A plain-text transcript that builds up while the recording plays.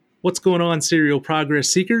What's going on, Serial Progress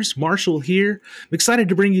Seekers? Marshall here. I'm excited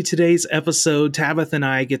to bring you today's episode. Tabitha and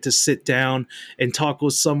I get to sit down and talk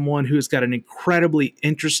with someone who has got an incredibly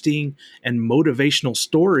interesting and motivational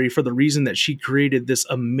story for the reason that she created this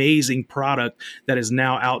amazing product that is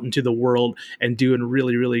now out into the world and doing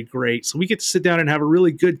really, really great. So we get to sit down and have a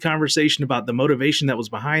really good conversation about the motivation that was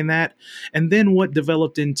behind that, and then what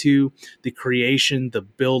developed into the creation, the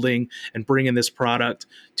building, and bringing this product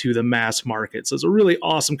to the mass market. So it's a really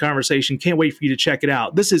awesome conversation. Can't wait for you to check it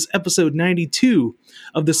out. This is episode 92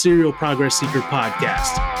 of the Serial Progress Seeker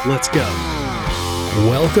podcast. Let's go.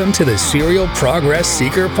 Welcome to the Serial Progress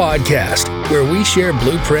Seeker podcast, where we share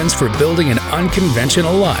blueprints for building an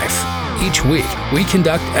unconventional life. Each week, we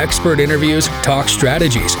conduct expert interviews, talk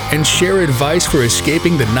strategies, and share advice for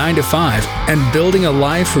escaping the 9-to-5 and building a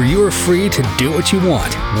life where you are free to do what you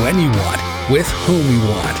want, when you want, with whom you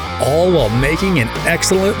want, all while making an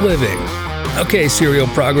excellent living. Okay, Serial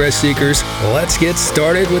Progress Seekers, let's get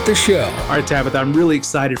started with the show. All right, Tabitha, I'm really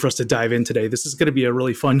excited for us to dive in today. This is going to be a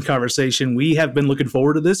really fun conversation. We have been looking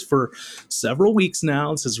forward to this for several weeks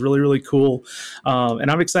now. This is really, really cool.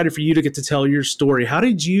 And I'm excited for you to get to tell your story. How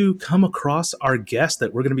did you come across our guest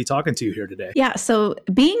that we're going to be talking to here today? Yeah, so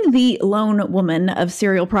being the lone woman of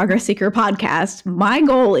Serial Progress Seeker podcast, my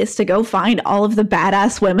goal is to go find all of the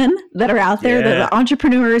badass women that are out there, the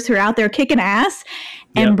entrepreneurs who are out there kicking ass,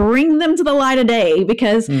 and bring them to the light of day,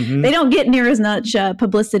 because they don't get near as much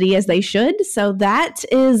publicity as they should. So that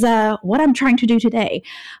is what I'm trying to do today.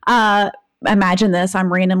 Imagine this.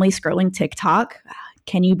 I'm randomly scrolling TikTok.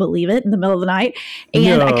 Can you believe it? In the middle of the night.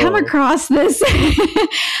 And I come across this,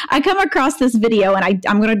 video, and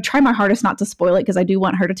I'm going to try my hardest not to spoil it, because I do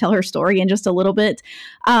want her to tell her story in just a little bit.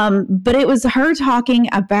 But it was her talking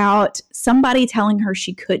about somebody telling her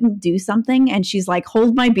she couldn't do something. And she's like,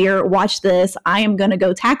 hold my beer, watch this. I am going to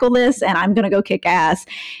go tackle this, and I'm going to go kick ass.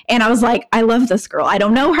 And I was like, I love this girl. I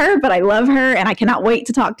don't know her, but I love her, and I cannot wait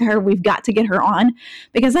to talk to her. We've got to get her on,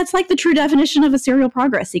 because that's like the true definition of a serial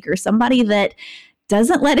progress seeker. Somebody that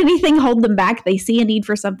doesn't let anything hold them back. They see a need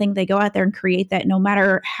for something. They go out there and create that, no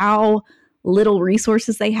matter how little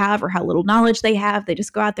resources they have or how little knowledge they have. They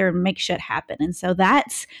just go out there and make shit happen. And so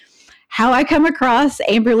that's how I come across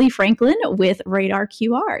Amberlei Franklin with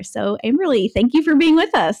RadarQR. So Amberlei, thank you for being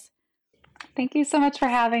with us. Thank you so much for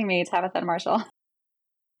having me, Tabitha and Marshall.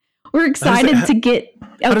 We're excited to get...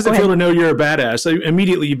 How does it feel to know you're a badass? So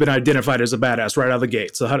immediately you've been identified as a badass right out of the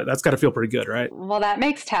gate. So that's got to feel pretty good, right? Well, that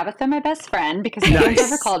makes Tabitha my best friend, because no one's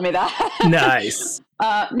ever called me that. Nice.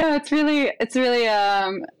 No, it's really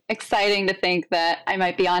exciting to think that I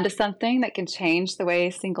might be onto something that can change the way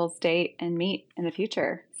singles date and meet in the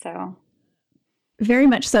future. So... Very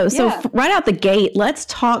much so. So right out the gate, let's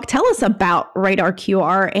talk. Tell us about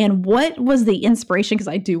RadarQR and what was the inspiration, because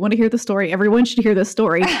I do want to hear the story. Everyone should hear this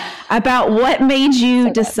story about what made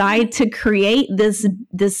you decide to create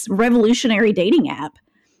this revolutionary dating app.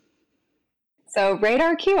 So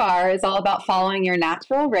RadarQR is all about following your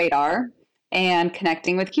natural radar and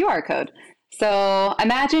connecting with QR code. So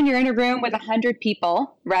imagine you're in a room with 100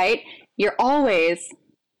 people, right? You're always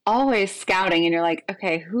scouting, and you're like,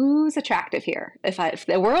 okay, who's attractive here? If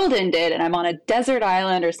the world ended and I'm on a desert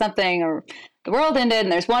island or something, or the world ended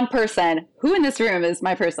and there's one person, who in this room is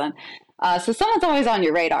my person? So someone's always on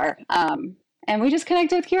your radar. And we just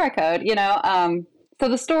connected with QR code, So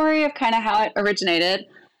the story of kind of how it originated,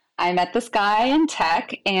 I met this guy in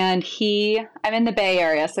tech, and I'm in the Bay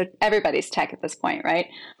Area, so everybody's tech at this point, right?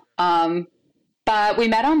 But we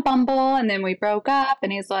met on Bumble, and then we broke up,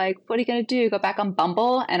 and he's like, what are you going to do? Go back on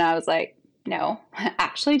Bumble? And I was like, no.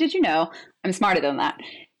 Actually, did you know? I'm smarter than that.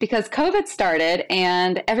 Because COVID started,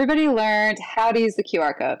 and everybody learned how to use the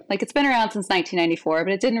QR code. Like, it's been around since 1994,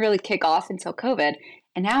 but it didn't really kick off until COVID.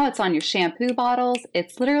 And now it's on your shampoo bottles.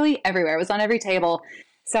 It's literally everywhere. It was on every table.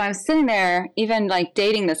 So I'm sitting there, even like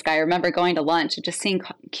dating this guy. I remember going to lunch and just seeing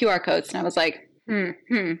QR codes. And I was like,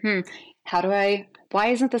 why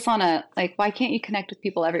isn't this why can't you connect with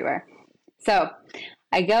people everywhere? So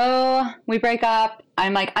we break up.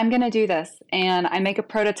 I'm like, I'm going to do this. And I make a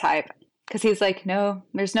prototype, because he's like, no,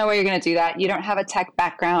 there's no way you're going to do that. You don't have a tech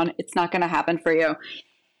background. It's not going to happen for you.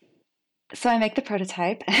 So I make the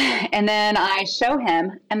prototype, and then I show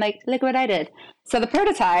him. I'm like, look what I did. So the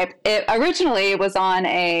prototype, it originally was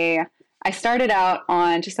I started out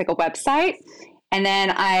on just like a website. And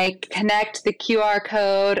then I connect the QR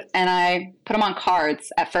code, and I put them on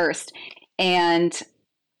cards at first. And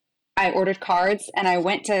I ordered cards, and I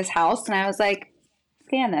went to his house, and I was like,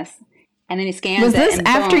 scan this. And then he scans it. Was this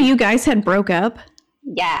after you guys had broke up?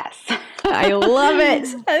 Yes. I love it.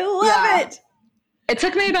 I love it. it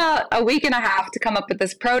took me about a week and a half to come up with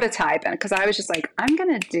this prototype, and because I was just like, I'm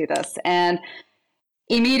going to do this. And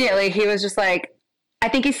immediately he was just like, I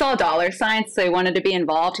think he saw dollar signs, so he wanted to be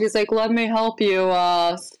involved. He's like, let me help you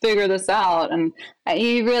figure this out. And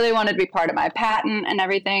he really wanted to be part of my patent and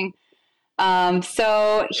everything.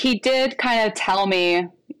 So he did kind of tell me,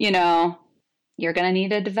 you're going to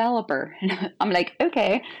need a developer. And I'm like,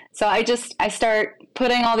 okay. So I start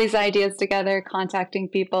putting all these ideas together, contacting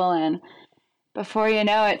people. And before you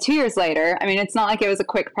know it, 2 years later, I mean, it's not like it was a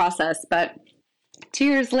quick process, but 2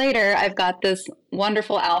 years later, I've got this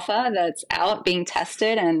wonderful alpha that's out being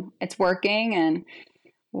tested and it's working. And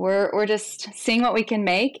we're just seeing what we can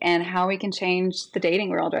make and how we can change the dating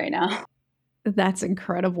world right now. That's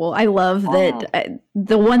incredible. I love that.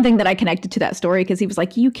 The one thing that I connected to that story, because he was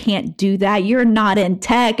like, you can't do that. You're not in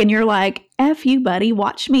tech. And you're like, F you, buddy.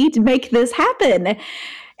 Watch me to make this happen.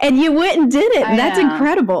 And you went and did it. And that's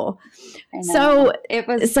incredible. So it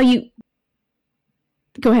was. So you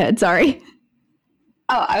go ahead. Sorry.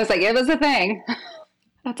 Oh, I was like, it was a thing.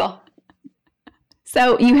 That's all.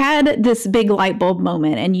 So you had this big light bulb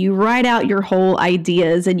moment and you write out your whole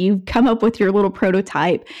ideas and you come up with your little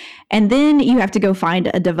prototype and then you have to go find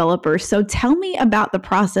a developer. So tell me about the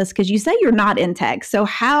process, because you say you're not in tech. So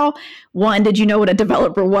how, one, did you know what a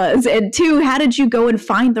developer was? And two, how did you go and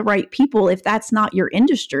find the right people if that's not your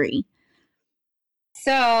industry?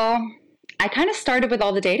 So I kind of started with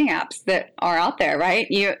all the dating apps that are out there, right?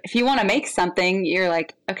 If you want to make something, you're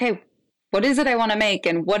like, okay, what is it I want to make,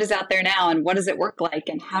 and what is out there now, and what does it work like,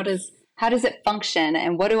 and how does it function,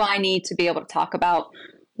 and what do I need to be able to talk about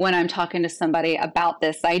when I'm talking to somebody about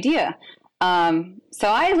this idea? So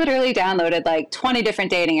I literally downloaded like 20 different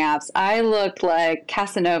dating apps. I looked like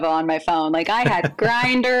Casanova on my phone. Like I had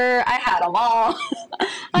Grindr, I had them all.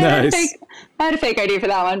 Nice. I had a fake ID for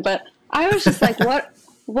that one, but I was just like,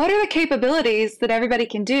 what are the capabilities that everybody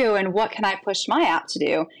can do, and what can I push my app to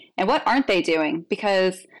do, and what aren't they doing?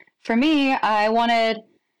 Because for me, the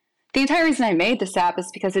entire reason I made this app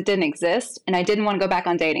is because it didn't exist and I didn't want to go back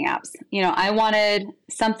on dating apps. I wanted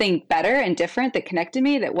something better and different that connected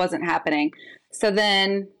me that wasn't happening. So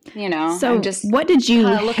then, so I'm just what did you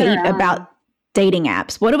hate around. about dating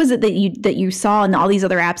apps? What was it that you saw in all these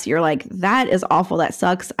other apps? You're like, that is awful. That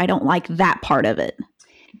sucks. I don't like that part of it.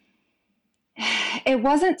 It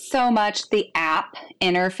wasn't so much the app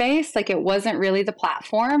interface, like it wasn't really the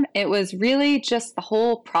platform. It was really just the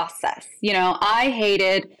whole process. I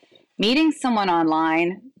hated meeting someone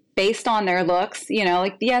online based on their looks,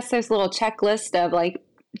 like, yes, there's a little checklist of like,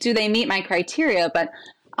 do they meet my criteria? But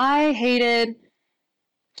I hated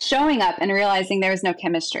showing up and realizing there was no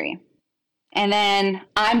chemistry. And then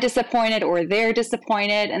I'm disappointed or they're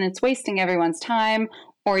disappointed and it's wasting everyone's time.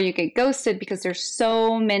 Or you get ghosted because there's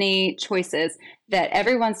so many choices that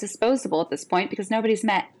everyone's disposable at this point because nobody's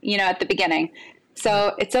met, at the beginning.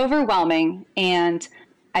 So it's overwhelming. And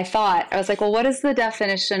I was like, well, what is the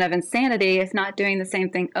definition of insanity if not doing the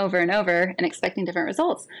same thing over and over and expecting different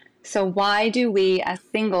results? So why do we as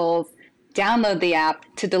singles download the app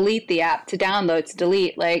to delete the app to download to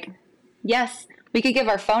delete? Like, yes, we could give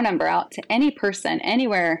our phone number out to any person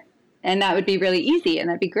anywhere, and that would be really easy and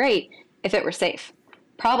that'd be great if it were safe.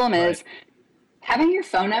 Problem is, having your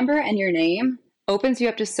phone number and your name opens you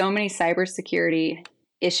up to so many cybersecurity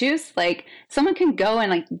issues. Like someone can go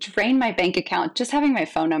and like drain my bank account just having my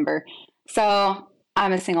phone number. So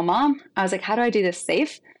I'm a single mom. I was like, how do I do this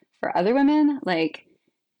safe for other women, like,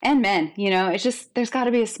 and men? It's just, there's got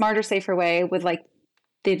to be a smarter, safer way with like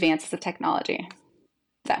the advances of technology.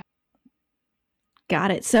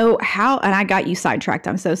 Got it. So and I got you sidetracked.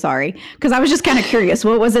 I'm so sorry. Because I was just kind of curious.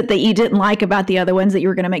 What was it that you didn't like about the other ones that you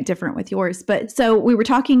were going to make different with yours? But so we were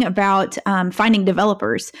talking about finding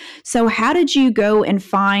developers. So how did you go and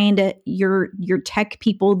find your tech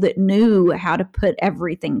people that knew how to put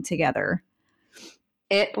everything together?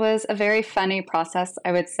 It was a very funny process,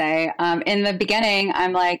 I would say. In the beginning,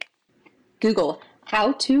 I'm like, Google,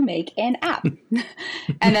 how to make an app.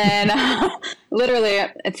 And then literally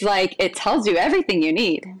it's like, it tells you everything you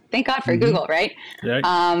need. Thank God for Google, right? Right.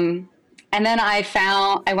 And then I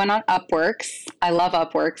went on Upworks. I love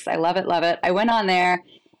Upworks. I love it, love it. I went on there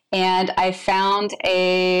and I found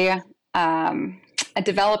a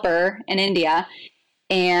developer in India.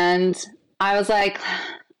 And I was like,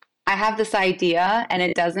 I have this idea and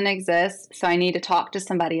it doesn't exist. So I need to talk to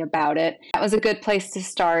somebody about it. That was a good place to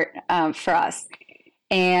start for us.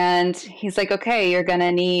 And he's like, okay, I'm going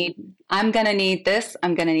to need this.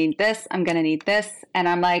 I'm going to need this. I'm going to need this. And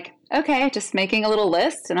I'm like, okay, just making a little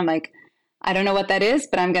list. And I'm like, I don't know what that is,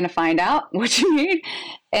 but I'm going to find out what you need.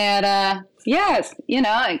 And, yes,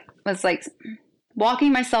 I was like,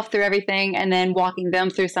 walking myself through everything and then walking them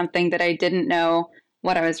through something that I didn't know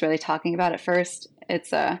what I was really talking about at first. It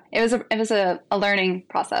was a learning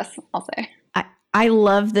process, I'll say. I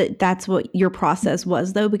love that that's what your process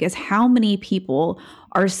was, though, because how many people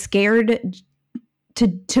are scared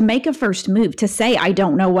to make a first move, to say, I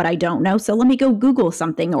don't know what I don't know, so let me go Google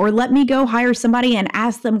something, or let me go hire somebody and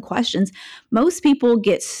ask them questions. Most people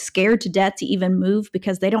get scared to death to even move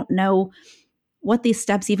because they don't know what these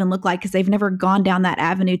steps even look like, because they've never gone down that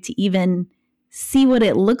avenue to even see what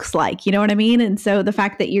it looks like. You know what I mean? And so the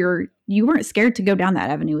fact that you weren't scared to go down that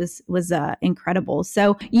avenue was incredible.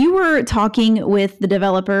 So you were talking with the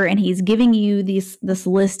developer, and he's giving you this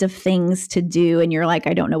list of things to do, and you're like,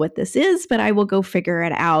 I don't know what this is, but I will go figure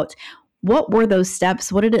it out. What were those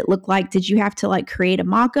steps? What did it look like? Did you have to like create a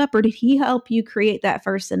mock-up, or did he help you create that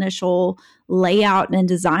first initial layout and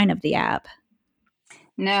design of the app?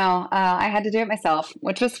 No, I had to do it myself,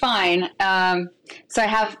 which was fine. So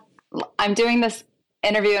I'm doing this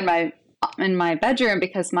interview in my bedroom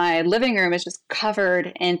because my living room is just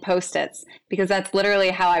covered in Post-its, because that's literally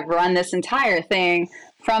how I've run this entire thing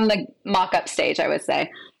from the mock-up stage, I would say.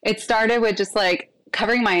 It started with just like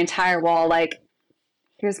covering my entire wall, like,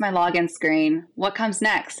 here's my login screen. What comes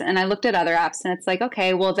next? And I looked at other apps, and it's like,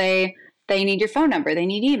 okay, well, they need your phone number, they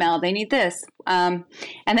need email, they need this. And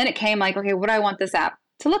then it came like, okay, what do I want this app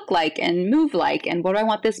to look like and move like, and what do I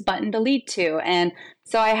want this button to lead to? And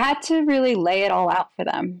so I had to really lay it all out for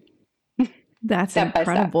them. That's step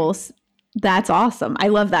incredible. That's awesome. I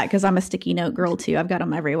love that, because I'm a sticky note girl too. I've got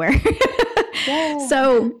them everywhere.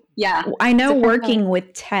 So yeah, I know working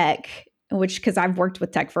with tech, because I've worked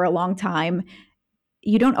with tech for a long time,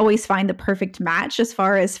 you don't always find the perfect match as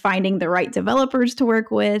far as finding the right developers to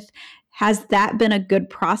work with. Has that been a good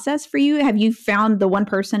process for you? Have you found the one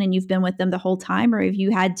person and you've been with them the whole time, or have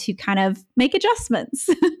you had to kind of make adjustments?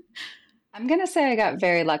 I'm going to say I got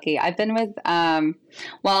very lucky. I've been with, I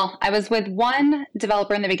was with one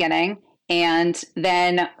developer in the beginning, and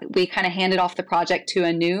then we kind of handed off the project to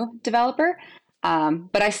a new developer.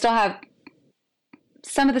 But I still have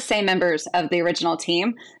some of the same members of the original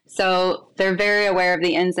team. So they're very aware of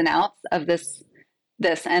the ins and outs of this.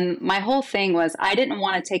 And my whole thing was, I didn't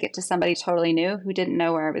want to take it to somebody totally new who didn't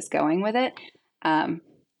know where I was going with it.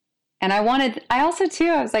 And I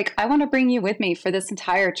was like, I want to bring you with me for this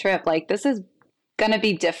entire trip. Like, this is going to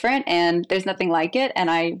be different, and there's nothing like it. And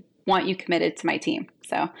I want you committed to my team.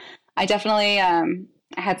 So I definitely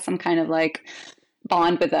had some kind of like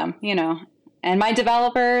bond with them, and my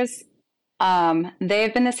developers,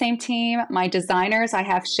 they've been the same team. My designers, I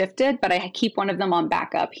have shifted, but I keep one of them on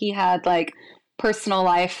backup. He had like personal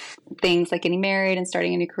life things, like getting married and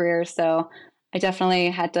starting a new career. So I definitely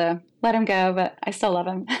had to let him go, but I still love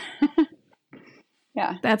him.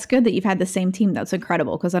 Yeah. That's good that you've had the same team. That's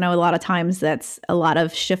incredible, because I know a lot of times that's a lot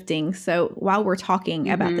of shifting. So while we're talking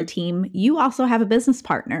about the team, you also have a business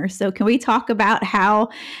partner. So can we talk about how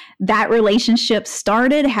that relationship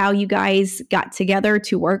started, how you guys got together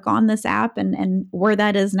to work on this app, and where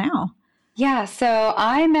that is now? Yeah, so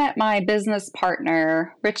I met my business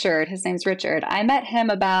partner, Richard. His name's Richard. I met him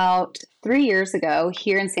about 3 years ago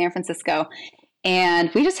here in San Francisco, and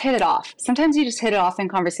we just hit it off. Sometimes you just hit it off in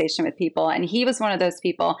conversation with people, and he was one of those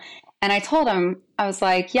people. And I told him, I was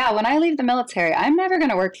like, yeah, when I leave the military, I'm never going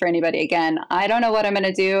to work for anybody again. I don't know what I'm going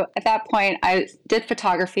to do. At that point, I did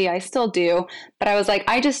photography. I still do. But I was like,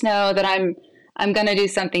 I just know that I'm going to do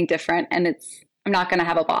something different, and I'm not going to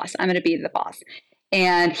have a boss. I'm going to be the boss.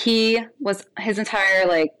 And his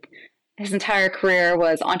entire career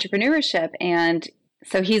was entrepreneurship. And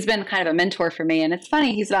so he's been kind of a mentor for me. And it's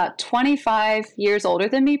funny, he's about 25 years older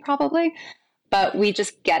than me probably, but we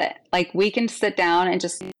just get it. Like, we can sit down and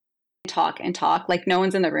just talk like no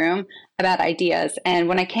one's in the room about ideas. And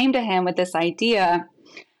when I came to him with this idea,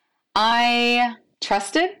 I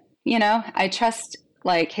trusted, I trust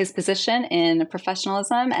like his position in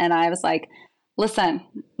professionalism. And I was like, listen,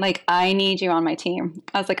 like, I need you on my team.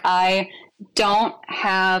 I was like, I don't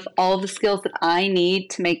have all of the skills that I need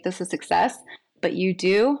to make this a success, but you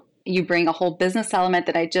do. You bring a whole business element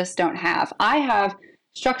that I just don't have. I have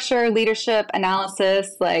structure, leadership,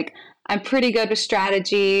 analysis. Like, I'm pretty good with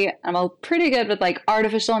strategy. I'm pretty good with like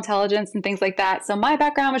artificial intelligence and things like that. So my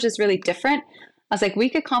background was just really different. I was like, we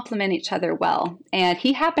could complement each other well. And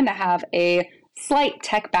he happened to have a slight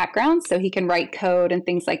tech background, so he can write code and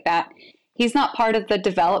things like that. He's not part of the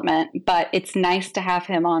development, but it's nice to have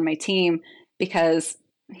him on my team, because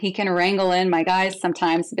he can wrangle in my guys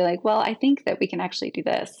sometimes and be like, well, I think that we can actually do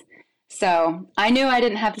this. So I knew I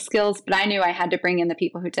didn't have the skills, but I knew I had to bring in the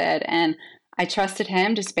people who did. And I trusted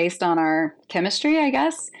him just based on our chemistry, I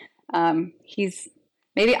guess. He's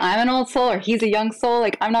maybe I'm an old soul or he's a young soul.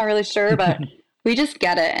 Like, I'm not really sure, but we just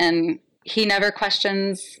get it. And he never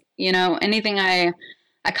questions, anything I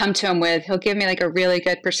come to him with. He'll give me like a really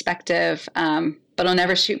good perspective, but he'll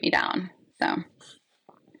never shoot me down. So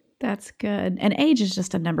that's good. And age is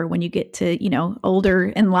just a number when you get to, older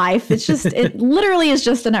in life. It's just, it literally is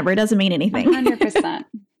just a number. It doesn't mean anything. 100%.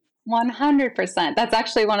 100%. That's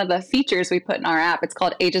actually one of the features we put in our app. It's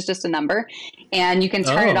called Age is Just a Number. And you can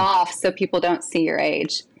turn it off so people don't see your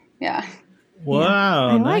age. Yeah. Wow.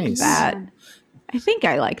 I nice. like that. I think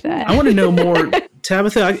I like that. I want to know more.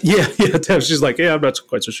 Tabitha, Tabitha, she's like, I'm not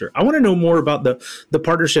quite so sure. I want to know more about the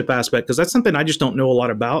partnership aspect, because that's something I just don't know a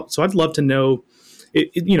lot about. So I'd love to know,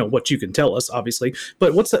 what you can tell us, obviously.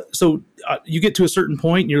 But what's that? So you get to a certain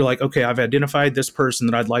point and you're like, okay, I've identified this person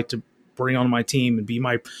that I'd like to bring on my team and be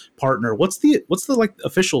my partner. What's the like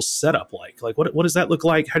official setup like? Like what does that look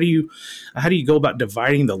like? How do you go about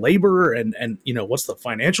dividing the labor and what's the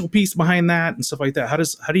financial piece behind that and stuff like that? How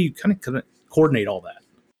do you kind of coordinate all that?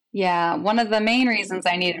 Yeah, one of the main reasons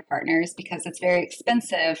I needed a partner is because it's very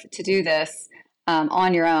expensive to do this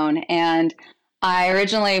on your own. And I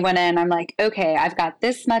originally went in, I'm like, okay, I've got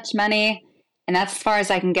this much money and that's as far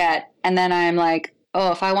as I can get. And then I'm like,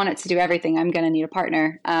 oh, if I want it to do everything, I'm going to need a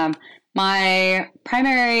partner. My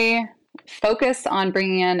primary focus on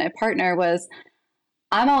bringing in a partner was,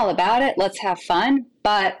 I'm all about it. Let's have fun,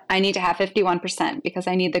 but I need to have 51% because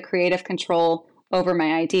I need the creative control over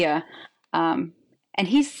my idea. And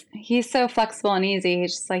he's so flexible and easy.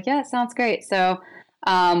 He's just like, yeah, it sounds great. So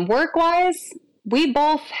work-wise, we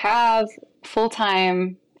both have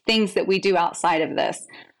full-time things that we do outside of this.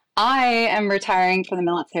 I am retiring from the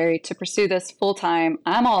military to pursue this full-time.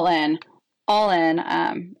 I'm all in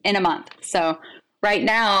a month. So right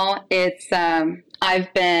now it's,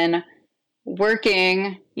 I've been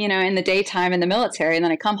working, in the daytime in the military, and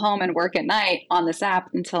then I come home and work at night on this app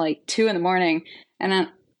until like 2 a.m. and then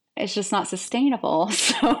it's just not sustainable.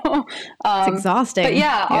 So it's exhausting. But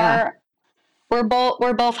yeah. We're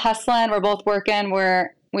both hustling. We're both working.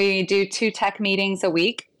 We do 2 tech meetings a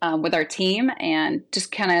week with our team and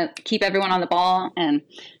just kind of keep everyone on the ball. And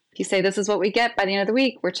if you say this is what we get by the end of the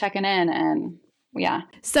week, we're checking in. And yeah.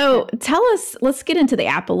 So tell us, let's get into the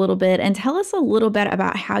app a little bit and tell us a little bit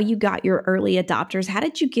about how you got your early adopters. How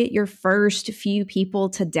did you get your first few people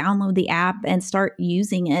to download the app and start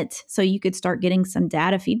using it so you could start getting some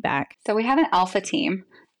data feedback? So we have an alpha team.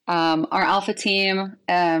 Our alpha team,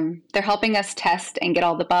 they're helping us test and get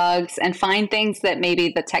all the bugs and find things that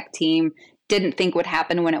maybe the tech team didn't think would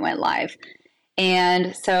happen when it went live.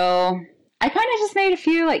 And so I kind of just made a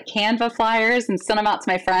few like Canva flyers and sent them out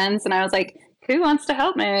to my friends. And I was like, who wants to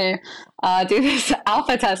help me do this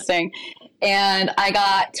alpha testing? And I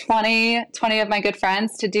got 20 of my good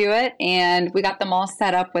friends to do it. And we got them all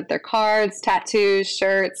set up with their cards, tattoos,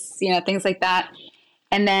 shirts, things like that.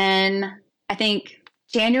 And then I think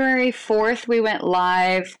January 4th, we went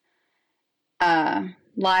live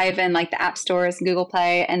in like the app stores, Google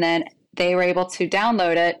Play, and then they were able to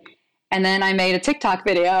download it. And then I made a TikTok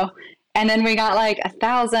video, and then we got like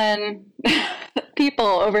 1,000 people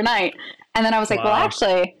overnight. And then I was like, Well,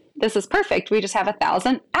 actually, this is perfect. We just have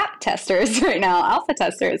 1,000 app testers right now, alpha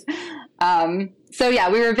testers. So yeah,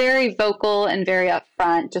 we were very vocal and very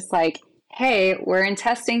upfront, just like, hey, we're in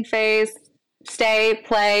testing phase. Stay,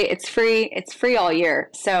 play. It's free all year.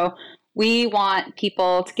 So we want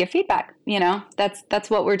people to give feedback. That's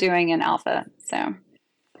what we're doing in alpha. So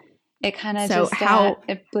it kind of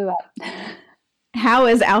it blew up. How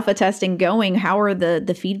is alpha testing going? How are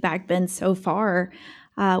the feedback been so far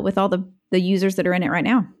with all the users that are in it right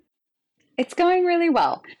now? It's going really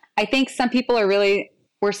well. I think some people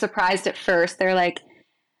were surprised at first. They're like,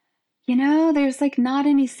 there's like not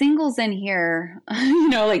any singles in here,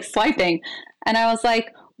 like swiping. And I was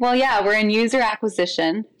like, well, yeah, we're in user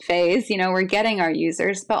acquisition phase. We're getting our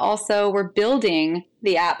users, but also we're building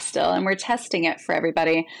the app still and we're testing it for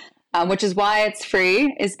everybody, which is why it's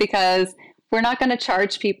free, is because we're not going to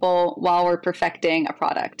charge people while we're perfecting a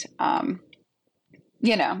product.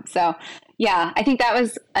 So yeah, I think that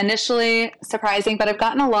was initially surprising, but I've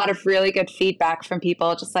gotten a lot of really good feedback from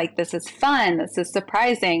people, just like, this is fun. This is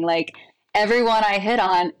surprising. Like, everyone I hit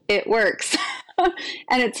on, it works.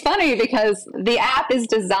 And it's funny because the app is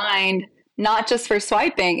designed not just for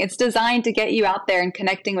swiping. It's designed to get you out there and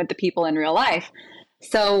connecting with the people in real life.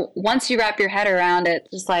 So once you wrap your head around it,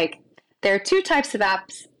 just like, there are 2 types of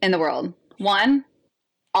apps in the world. One,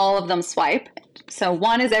 all of them swipe. So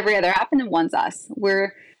one is every other app, and then one's us.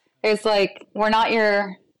 We're just like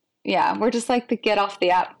the get off the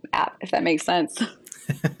app, if that makes sense.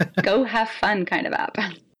 Go have fun kind of app.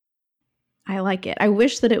 I like it. I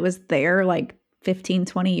wish that it was there like 15,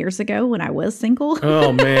 20 years ago when I was single.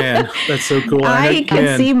 Oh man, that's so cool. I could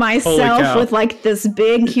Man, see holy myself cow. with like this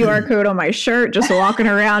big QR code on my shirt, just walking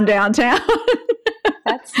around downtown.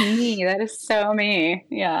 That's me. That is so me.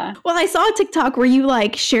 Yeah. Well, I saw a TikTok where you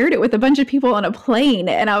like shared it with a bunch of people on a plane,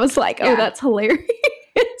 and I was like, oh, Yeah. that's hilarious.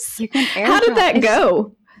 You can How did that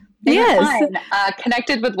go? Yes.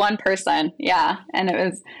 Connected with one person. Yeah.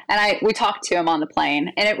 And we talked to him on the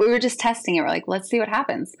plane, and we were just testing it. We're like, let's see what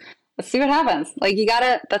happens. Let's see what happens. Like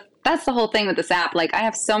that's the whole thing with this app. Like I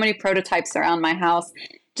have so many prototypes around my house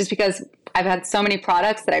just because I've had so many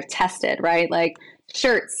products that I've tested, right? Like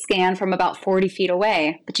shirts scan from about 40 feet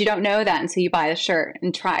away, but you don't know that until you buy the shirt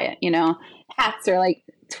and try it, hats are like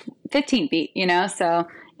 15 feet, so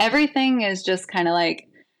everything is just kind of like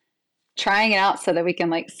trying it out so that we can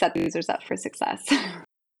like set the users up for success.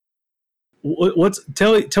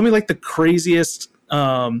 Tell me like the craziest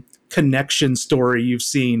connection story you've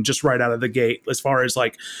seen just right out of the gate, as far as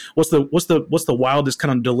like what's the wildest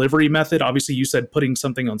kind of delivery method? Obviously you said putting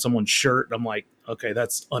something on someone's shirt. I'm like, okay,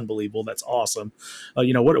 that's unbelievable. That's awesome.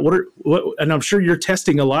 What and I'm sure you're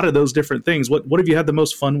testing a lot of those different things. What have you had the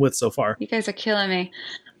most fun with so far? You guys are killing me.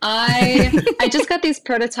 I just got these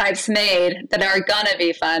prototypes made that are gonna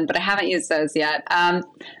be fun, but I haven't used those yet.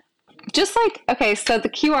 Just like, okay, so the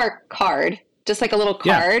QR card, just like a little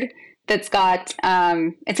card that's got,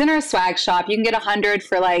 it's in our swag shop. You can get 100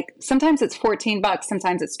 for like, sometimes it's $14,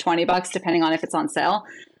 sometimes it's $20, depending on if it's on sale.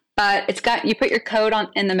 But it's got, you put your code on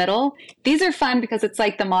in the middle. These are fun because it's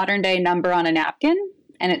like the modern day number on a napkin,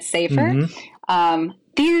 and it's safer.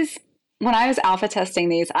 These, when I was alpha testing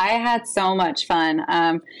these, I had so much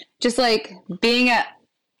fun. Just like being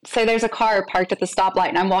say there's a car parked at the stoplight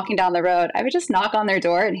and I'm walking down the road, I would just knock on their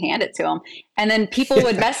door and hand it to them. And then people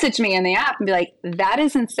would message me in the app and be like, that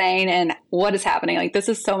is insane. And what is happening? Like, this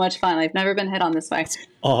is so much fun. I've never been hit on this way.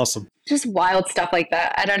 Awesome. Just wild stuff like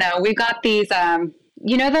that. I don't know. We've got these, like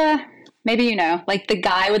the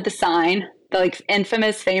guy with the sign, the like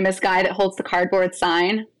infamous, famous guy that holds the cardboard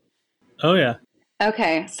sign. Oh yeah.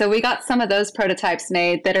 Okay, so we got some of those prototypes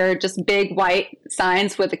made that are just big white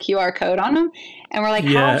signs with a QR code on them. And we're like,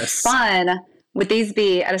 how fun would these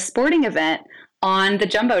be at a sporting event on the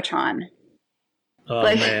Jumbotron? Oh,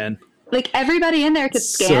 man. Like everybody in there could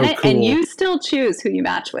scan it, and you still choose who you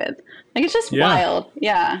match with. Like, it's just wild.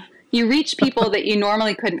 Yeah. You reach people that you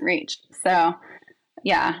normally couldn't reach. So,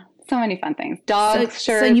 yeah, so many fun things. Dog shirts.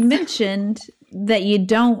 So you mentioned that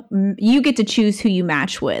you get to choose who you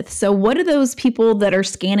match with. So what are those people that are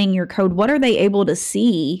scanning your code? What are they able to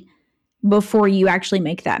see before you actually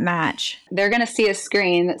make that match? They're going to see a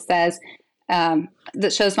screen that says,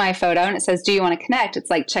 that shows my photo, and it says, do you want to connect? It's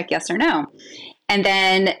like, check yes or no. And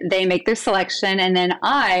then they make their selection. And then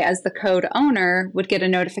I, as the code owner, would get a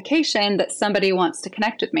notification that somebody wants to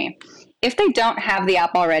connect with me. If they don't have the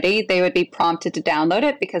app already, they would be prompted to download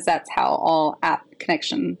it, because that's how all app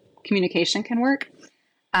communication can work.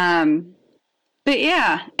 But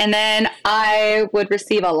yeah, and then I would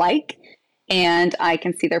receive a like, and I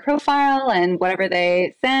can see their profile and whatever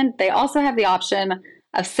they send. They also have the option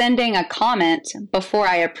of sending a comment before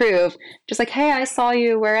I approve, just like, hey, I saw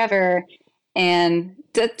you wherever. And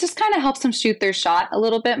that just kind of helps them shoot their shot a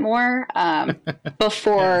little bit more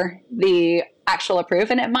before the actual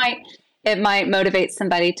approve. And it might motivate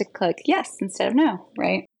somebody to click yes instead of no,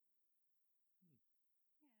 right?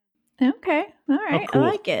 Okay. All right. Oh, cool. I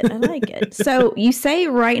like it. So you say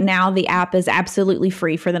right now the app is absolutely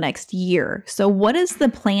free for the next year. So what is the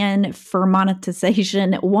plan for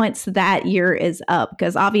monetization once that year is up?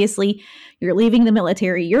 Because obviously you're leaving the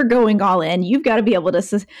military, you're going all in. You've got to be able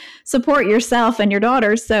to support yourself and your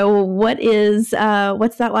daughter. So what's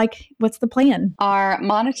that like? What's the plan? Our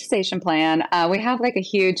monetization plan, we have like a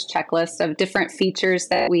huge checklist of different features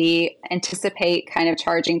that we anticipate kind of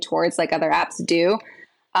charging towards, like other apps do.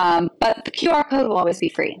 But the QR code will always be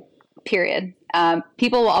free, period.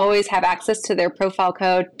 People will always have access to their profile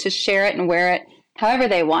code to share it and wear it however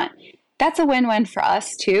they want. That's a win-win for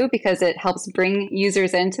us too, because it helps bring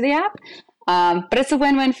users into the app. But it's a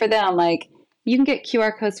win-win for them. Like, you can get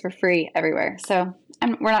QR codes for free everywhere. So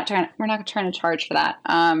we're not trying to charge for that.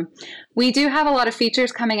 We do have a lot of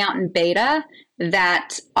features coming out in beta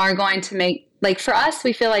that are going to make, like, for us,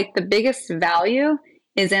 we feel like the biggest value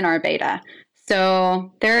is in our beta.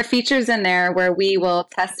 So there are features in there where we will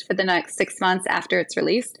test for the next 6 months after it's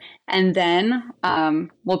released, and then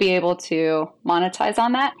we'll be able to monetize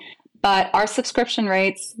on that. But our subscription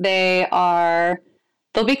rates, they'll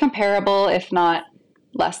be comparable, if not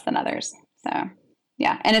less than others. So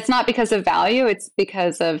yeah, and it's not because of value, it's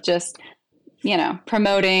because of just,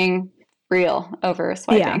 promoting real over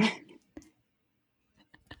swiping. Yeah.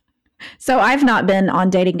 So I've not been on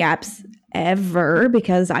dating apps ever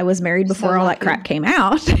because I was married before all that crap came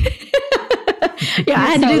out. Yeah, I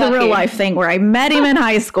had to do the real life thing where I met him in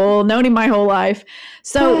high school, known him my whole life.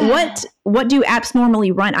 So what do apps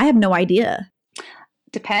normally run? I have no idea.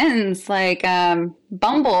 Depends. Like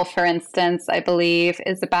Bumble, for instance, I believe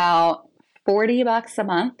is about $40 a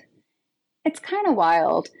month. It's kind of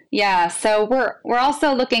wild. Yeah. So we're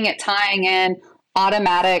also looking at tying in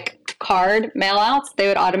automatic card mailouts. They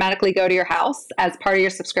would automatically go to your house as part of your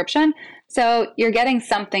subscription. So you're getting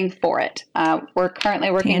something for it. We're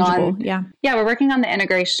currently working Tangible, we're working on the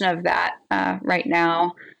integration of that right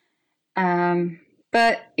now.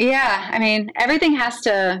 But yeah, I mean, everything has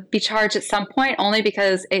to be charged at some point only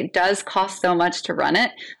because it does cost so much to run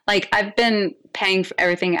it. Like I've been paying for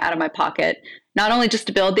everything out of my pocket, not only just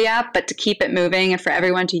to build the app, but to keep it moving and for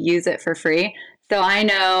everyone to use it for free. So I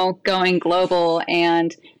know going global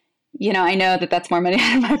and, I know that that's more money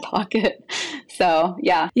out of my pocket. So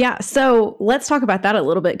yeah. Yeah. So let's talk about that a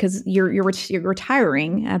little bit because you're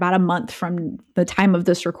retiring about a month from the time of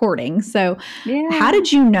this recording. So how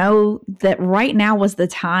did you know that right now was the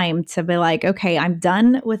time to be like, okay, I'm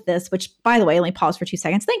done with this, which by the way, let me pause for 2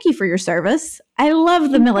 seconds. Thank you for your service. I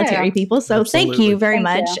love the military people. So Thank you very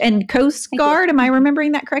much. You. And Coast Guard, am I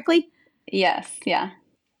remembering that correctly? Yes. Yeah.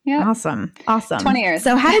 Yeah. Awesome. 20 years.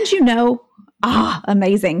 So how did you know?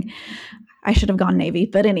 Amazing. I should have gone Navy,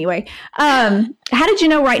 but anyway, how did you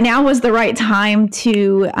know right now was the right time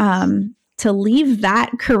to leave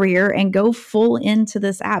that career and go full into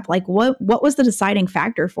this app? Like what was the deciding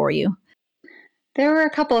factor for you? There were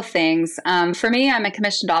a couple of things. For me, I'm a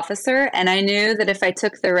commissioned officer, and I knew that if I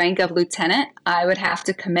took the rank of lieutenant, I would have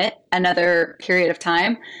to commit another period of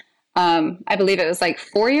time. I believe it was like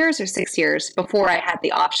 4 years or 6 years before I had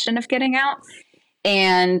the option of getting out.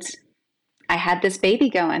 And I had this baby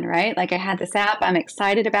going, right? Like I had this app, I'm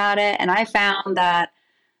excited about it. And I found that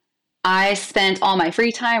I spent all my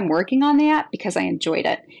free time working on the app because I enjoyed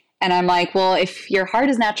it. And I'm like, well, if your heart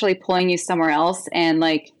is naturally pulling you somewhere else and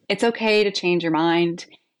like, it's okay to change your mind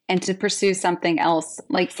and to pursue something else.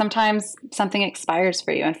 Like sometimes something expires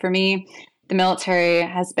for you. And for me, the military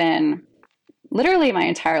has been literally my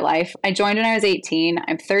entire life. I joined when I was 18.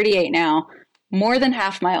 I'm 38 now. More than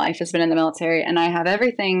half my life has been in the military, and I have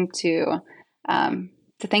everything to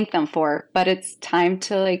thank them for. But it's time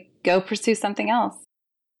to like go pursue something else.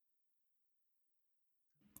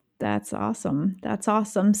 That's awesome. That's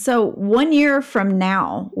awesome. So 1 year from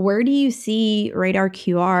now, where do you see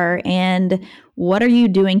RadarQR, and what are you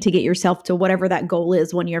doing to get yourself to whatever that goal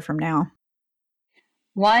is 1 year from now?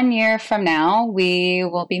 1 year from now, we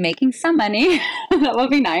will be making some money. That will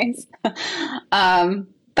be nice.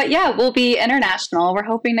 But yeah, we'll be international. We're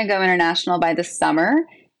hoping to go international by this summer,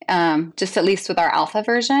 just at least with our alpha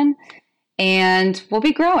version. And we'll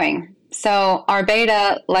be growing. So our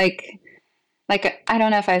beta, like I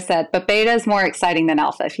don't know if I said, but beta is more exciting than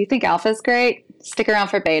alpha. If you think alpha is great, stick around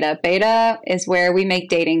for beta. Beta is where we make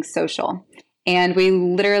dating social. And we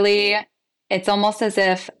literally, it's almost as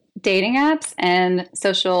if dating apps and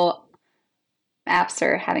social apps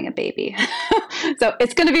are having a baby. So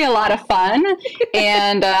it's going to be a lot of fun.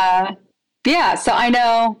 And so I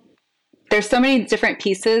know there's so many different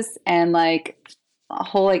pieces and like a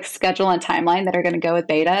whole like schedule and timeline that are going to go with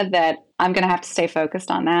beta that I'm going to have to stay focused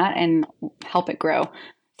on that and help it grow.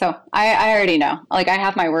 So I already know, like I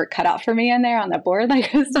have my work cut out for me in there on the board.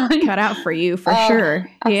 Like I was talking. Cut out for you for sure.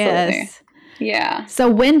 Absolutely. Yes. Yeah. So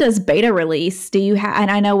when does beta release? Do you have,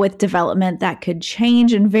 and I know with development that could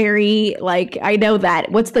change and vary. Like I know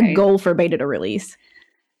that. What's the goal for beta to release?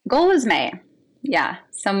 Goal is May. Yeah.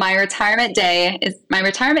 So my retirement date is May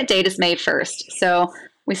 1st. So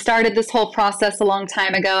we started this whole process a long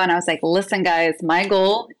time ago, and I was like, listen, guys, my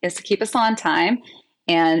goal is to keep us on time.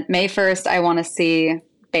 And May 1st, I want to see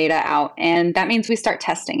beta out. And that means we start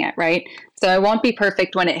testing it, right? So it won't be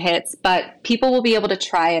perfect when it hits, but people will be able to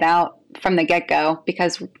try it out from the get-go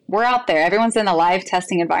because we're out there. Everyone's in a live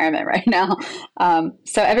testing environment right now.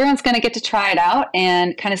 So everyone's going to get to try it out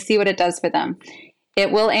and kind of see what it does for them.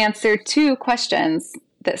 It will answer 2 questions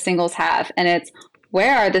that singles have, and it's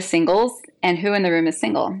where are the singles and who in the room is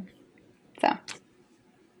single? So,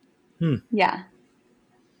 yeah,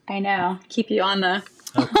 I know. Keep you on the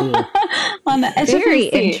cool. on the edge Very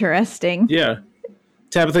of your seat. Interesting. Yeah.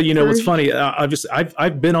 Tabitha, you know what's funny?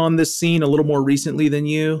 I've been on this scene a little more recently than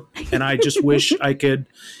you, and I just wish I could.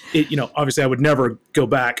 Obviously, I would never go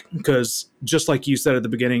back because, just like you said at the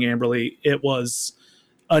beginning, Amberlei, it was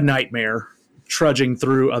a nightmare trudging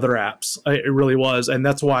through other apps. It really was, and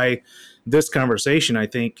that's why this conversation, I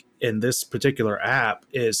think, in this particular app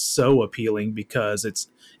is so appealing because it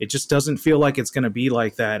just doesn't feel like it's going to be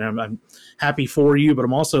like that. And I'm happy for you, but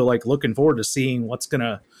I'm also like looking forward to seeing what's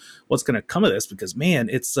gonna come of this, because man,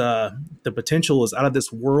 it's the potential is out of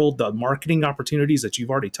this world. The marketing opportunities that you've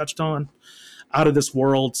already touched on, out of this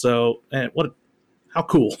world. So, and how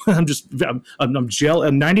cool. I'm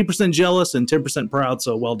 90% jealous and 10% proud.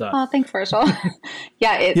 So well done. Oh, thanks, Marshall.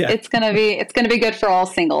 Yeah, it's gonna be good for all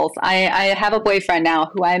singles. I have a boyfriend now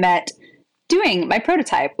who I met doing my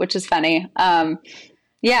prototype, which is funny.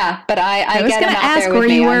 Yeah, but I was get going him to out ask there with where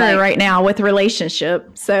me. you were I'm like, right now with relationship.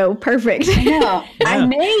 So perfect. I know. Yeah.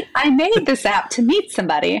 I made this app to meet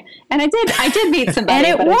somebody, and I did meet somebody, And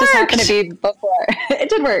it but worked. it just happened to be before. It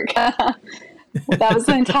did work. That was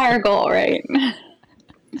the entire goal, right?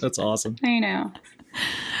 That's awesome. I know.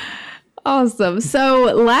 Awesome. So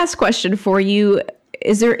last question for you.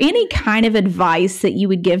 Is there any kind of advice that you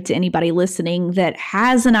would give to anybody listening that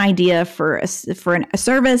has an idea for a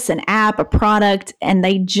service, an app, a product, and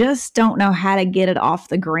they just don't know how to get it off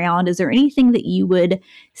the ground? Is there anything that you would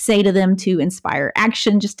say to them to inspire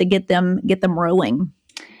action, just to get them rolling?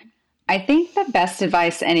 I think the best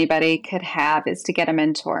advice anybody could have is to get a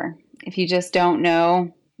mentor. If you just don't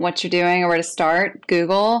know what you're doing or where to start,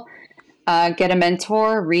 Google, get a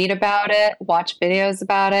mentor, read about it, watch videos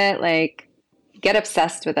about it, like get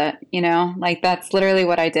obsessed with it, like that's literally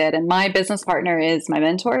what I did. And my business partner is my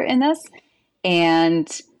mentor in this. And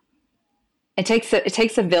it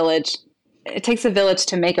takes a village. It takes a village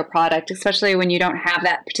to make a product, especially when you don't have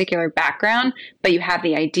that particular background, but you have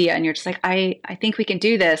the idea and you're just like, I think we can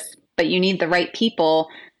do this, but you need the right people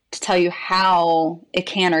to tell you how it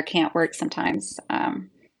can or can't work sometimes.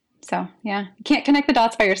 So yeah, you can't connect the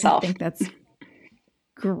dots by yourself. I think that's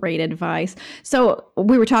great advice. So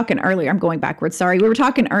we were talking earlier, I'm going backwards, sorry. We were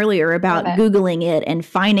talking earlier about Googling it and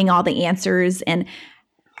finding all the answers. And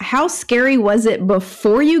how scary was it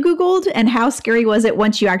before you Googled, and how scary was it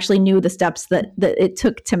once you actually knew the steps that it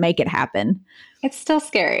took to make it happen? It's still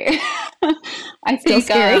scary. I think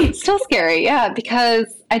still scary. Yeah, because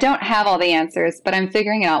I don't have all the answers, but I'm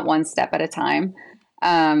figuring it out one step at a time.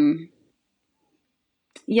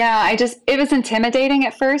 Yeah, it was intimidating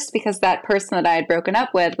at first because that person that I had broken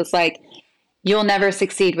up with was like, you'll never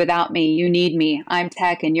succeed without me. You need me. I'm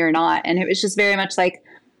tech and you're not. And it was just very much like,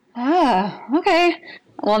 okay.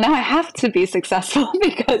 Well, now I have to be successful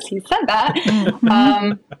because he said that.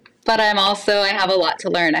 But I have a lot to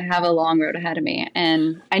learn. I have a long road ahead of me.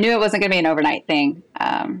 And I knew it wasn't going to be an overnight thing.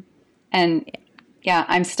 And yeah,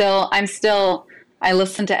 I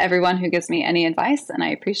listen to everyone who gives me any advice, and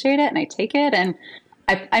I appreciate it and I take it, and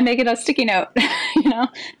I make it a sticky note.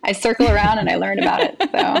 I circle around and I learn about it. So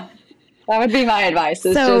that would be my advice,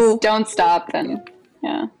 is just don't stop, and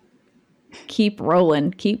yeah. Keep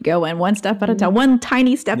rolling, keep going, one step at a time. One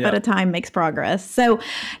tiny step at a time makes progress. So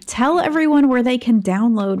tell everyone where they can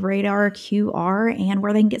download RadarQR and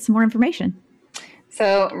where they can get some more information.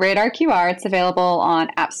 So RadarQR, it's available on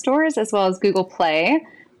app stores as well as Google Play.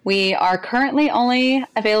 We are currently only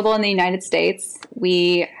available in the United States.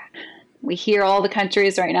 We hear all the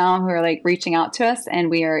countries right now who are like reaching out to us, and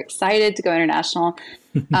we are excited to go international.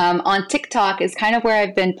 On TikTok is kind of where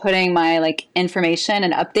I've been putting my like information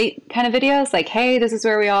and update kind of videos, like, hey, this is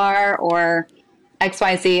where we are, or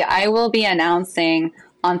XYZ. I will be announcing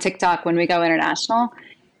on TikTok when we go international,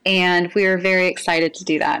 and we are very excited to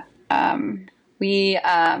do that.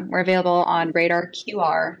 We're available on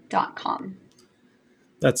RadarQR.com.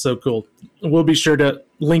 That's so cool. We'll be sure to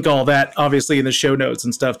link all that obviously in the show notes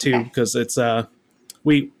and stuff too, because it's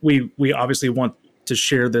we obviously want to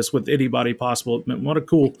share this with anybody possible. What a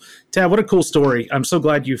cool story. I'm so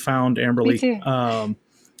glad you found Amberlei. Me too.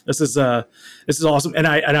 This is awesome, and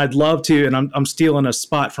I'd love to, and I'm stealing a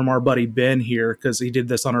spot from our buddy Ben here because he did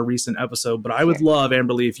this on a recent episode. But I would love,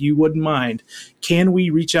 Amberlei, if you wouldn't mind, can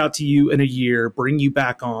we reach out to you in a year, bring you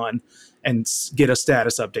back on, and get a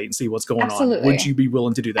status update and see what's going on? Would you be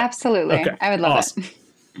willing to do that? Absolutely. Okay. I would love it.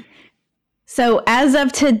 So as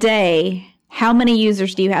of today, how many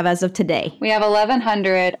users do you have as of today? We have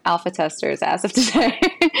 1,100 alpha testers as of today.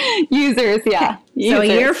 Users, yeah. So a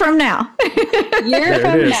year from now. Year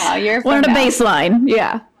from now. What a baseline.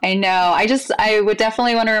 Yeah. I know. I would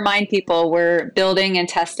definitely want to remind people we're building and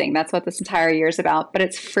testing. That's what this entire year is about, but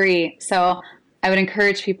it's free. So I would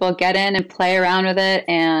encourage people, get in and play around with it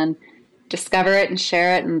and discover it and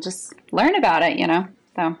share it and just learn about it,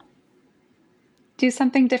 So do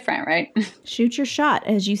something different, right? Shoot your shot,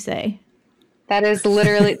 as you say. That is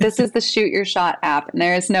literally, this is the shoot your shot app, and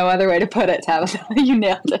there is no other way to put it, Tabitha. You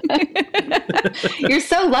nailed it. You're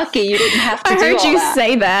so lucky you didn't have to do all that. I heard you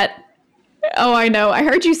say that. Oh, I know. I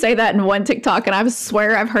heard you say that in one TikTok, and I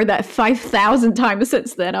swear I've heard that 5,000 times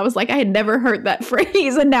since then. I was like, I had never heard that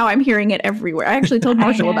phrase, and now I'm hearing it everywhere. I actually told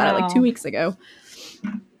Marshall about it like 2 weeks ago.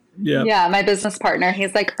 Yeah, my business partner,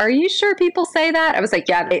 he's like, "Are you sure people say that?" I was like,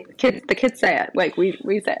 "Yeah, the kids say it. Like we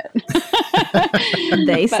say it."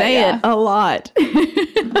 They say it a lot.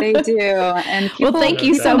 They do. And well, thank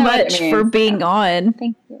you so much for being on.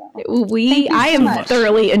 Thank you. I have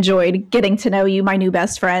thoroughly enjoyed getting to know you, my new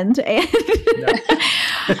best friend, and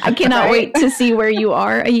I cannot wait to see where you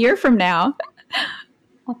are a year from now.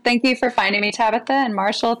 Well, thank you for finding me, Tabitha, and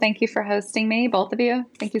Marshall. Thank you for hosting me, both of you.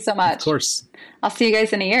 Thank you so much. Of course. I'll see you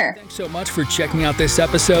guys in a year. Thanks so much for checking out this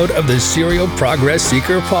episode of the Serial Progress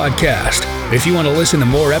Seeker podcast. If you want to listen to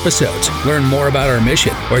more episodes, learn more about our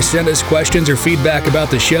mission, or send us questions or feedback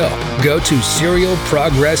about the show, go to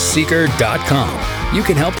serialprogressseeker.com. You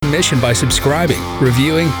can help the mission by subscribing,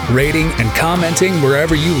 reviewing, rating, and commenting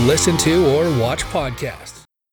wherever you listen to or watch podcasts.